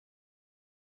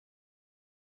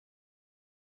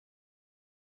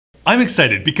I'm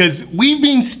excited because we've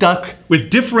been stuck with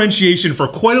differentiation for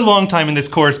quite a long time in this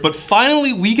course, but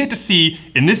finally we get to see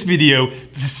in this video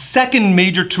the second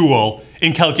major tool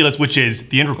in calculus, which is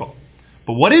the integral.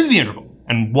 But what is the integral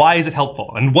and why is it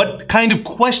helpful? And what kind of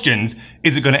questions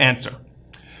is it going to answer?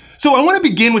 So I want to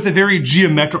begin with a very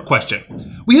geometric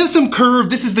question. We have some curve.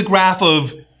 This is the graph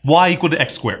of y equal to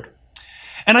x squared.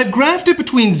 And I've graphed it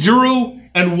between 0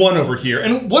 and 1 over here.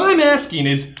 And what I'm asking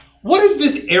is, what is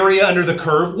this area under the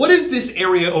curve? What is this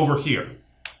area over here?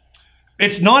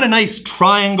 It's not a nice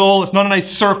triangle. It's not a nice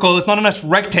circle. It's not a nice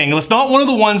rectangle. It's not one of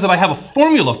the ones that I have a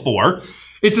formula for.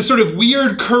 It's a sort of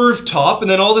weird curved top and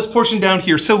then all this portion down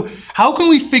here. So how can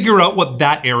we figure out what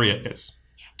that area is?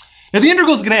 Now the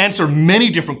integral is going to answer many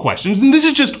different questions, and this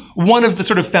is just one of the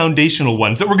sort of foundational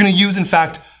ones that we're going to use, in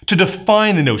fact, to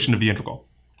define the notion of the integral.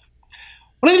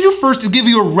 What I'm going to do first is give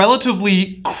you a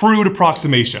relatively crude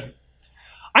approximation.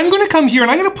 I'm going to come here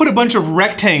and I'm going to put a bunch of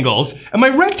rectangles, and my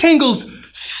rectangles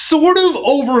sort of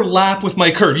overlap with my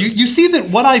curve. You see that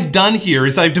what I've done here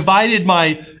is I've divided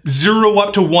my 0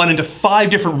 up to 1 into 5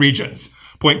 different regions.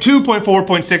 0.2, 0.4,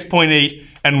 0.6, 0.8,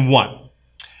 and 1.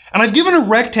 And I've given a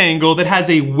rectangle that has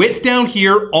a width down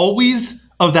here always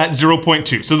of that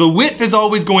 0.2. So the width is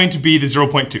always going to be the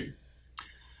 0.2.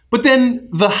 But then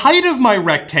the height of my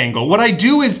rectangle, what I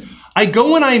do is I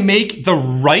go and I make the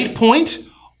right point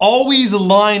always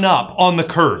line up on the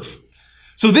curve.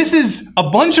 So this is a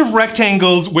bunch of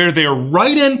rectangles where their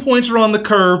right endpoints are on the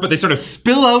curve, but they sort of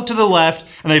spill out to the left,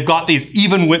 and they've got these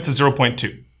even widths of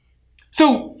 0.2.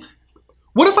 So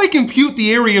what if I compute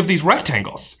the area of these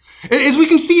rectangles? As we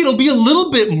can see, it'll be a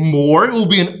little bit more. It will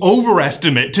be an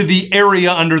overestimate to the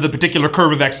area under the particular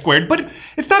curve of x squared, but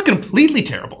it's not completely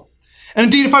terrible. And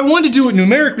indeed, if I wanted to do it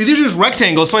numerically, these are just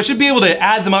rectangles, so I should be able to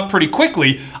add them up pretty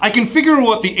quickly. I can figure out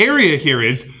what the area here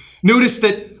is. Notice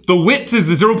that the width is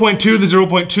the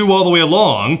 0.2 all the way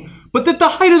along, but that the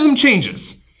height of them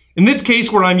changes. In this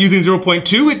case, where I'm using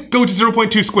 0.2, it goes to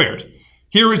 0.2 squared.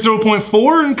 Here it's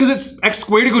 0.4, and because it's x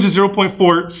squared, it goes to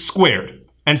 0.4 squared,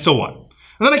 and so on.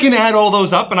 And then I can add all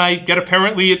those up, and I get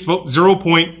apparently it's about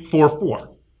 0.44.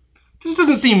 This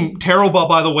doesn't seem terrible,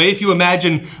 by the way. If you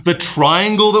imagine the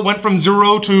triangle that went from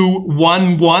 0 to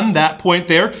 1, 1, that point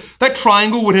there, that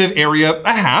triangle would have area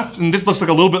a half, and this looks like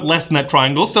a little bit less than that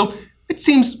triangle, so it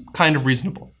seems kind of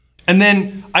reasonable. And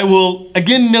then I will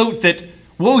again note that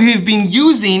what we have been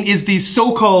using is these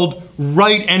so-called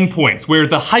right endpoints, where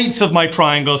the heights of my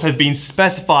triangles have been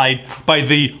specified by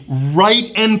the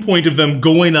right endpoint of them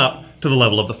going up to the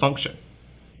level of the function.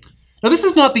 Now this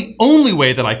is not the only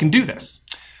way that I can do this.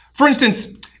 For instance,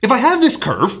 if I have this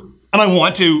curve and I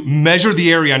want to measure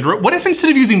the area under it, what if instead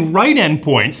of using right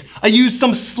endpoints, I use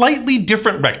some slightly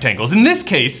different rectangles? In this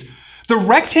case, the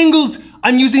rectangles,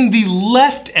 I'm using the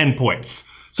left endpoints.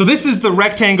 So this is the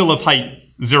rectangle of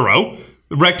height 0,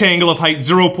 the rectangle of height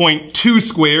 0.2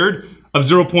 squared, of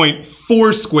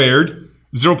 0.4 squared,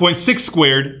 0.6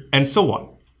 squared, and so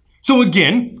on. So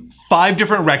again, 5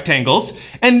 different rectangles,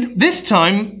 and this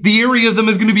time the area of them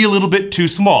is going to be a little bit too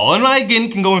small. And I again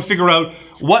can go and figure out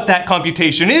what that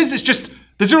computation is. It's just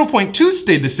the 0.2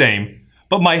 stayed the same,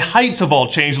 but my heights have all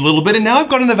changed a little bit, and now I've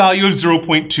gotten the value of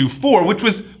 0.24, which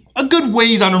was a good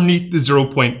ways underneath the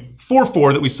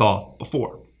 0.44 that we saw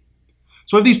before.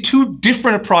 So I have these 2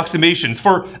 different approximations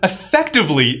for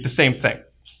effectively the same thing.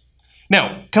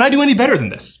 Now, can I do any better than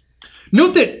this?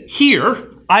 Note that here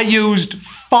I used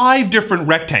 5 different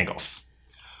rectangles.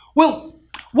 Well,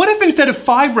 what if instead of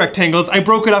 5 rectangles, I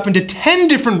broke it up into 10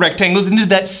 different rectangles and did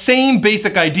that same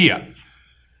basic idea?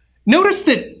 Notice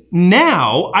that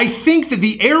now I think that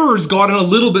the error's gotten a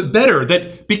little bit better,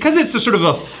 that because it's a sort of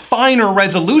a finer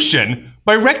resolution,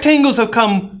 my rectangles have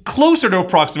come closer to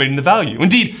approximating the value.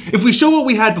 Indeed, if we show what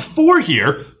we had before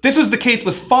here, this was the case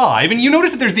with 5, and you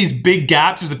notice that there's these big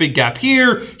gaps. There's a big gap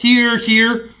here, here,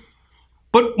 here.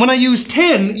 But when I use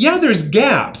 10, yeah, there's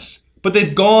gaps, but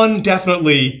they've gone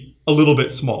definitely a little bit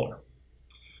smaller.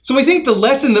 So I think the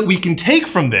lesson that we can take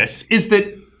from this is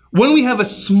that when we have a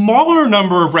smaller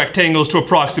number of rectangles to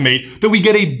approximate, that we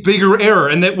get a bigger error,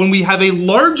 and that when we have a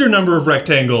larger number of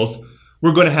rectangles,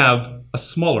 we're going to have a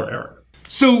smaller error.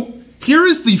 So here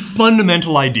is the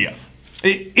fundamental idea.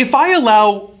 If I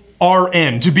allow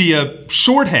Rn to be a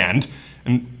shorthand,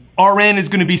 and Rn is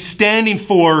going to be standing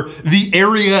for the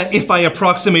area if I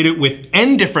approximate it with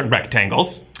n different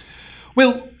rectangles.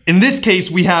 Well, in this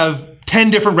case, we have 10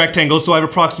 different rectangles, so I've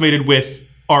approximated with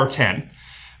R10.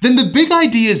 Then the big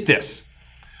idea is this.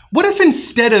 What if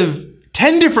instead of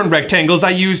 10 different rectangles, I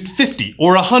used 50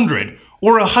 or 100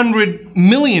 or 100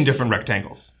 million different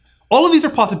rectangles? All of these are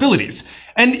possibilities.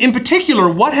 And in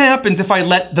particular, what happens if I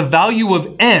let the value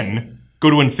of n go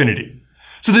to infinity.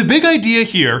 So the big idea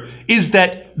here is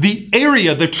that the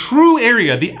area, the true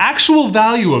area, the actual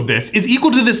value of this is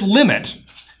equal to this limit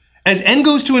as n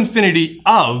goes to infinity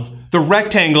of the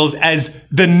rectangles as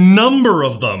the number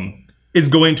of them is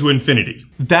going to infinity.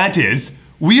 That is,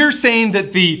 we are saying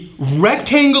that the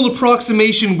rectangle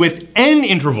approximation with n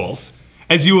intervals,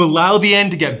 as you allow the n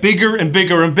to get bigger and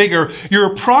bigger and bigger,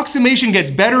 your approximation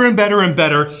gets better and better and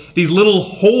better. These little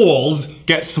holes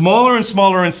get smaller and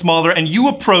smaller and smaller, and you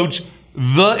approach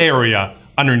the area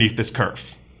underneath this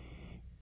curve.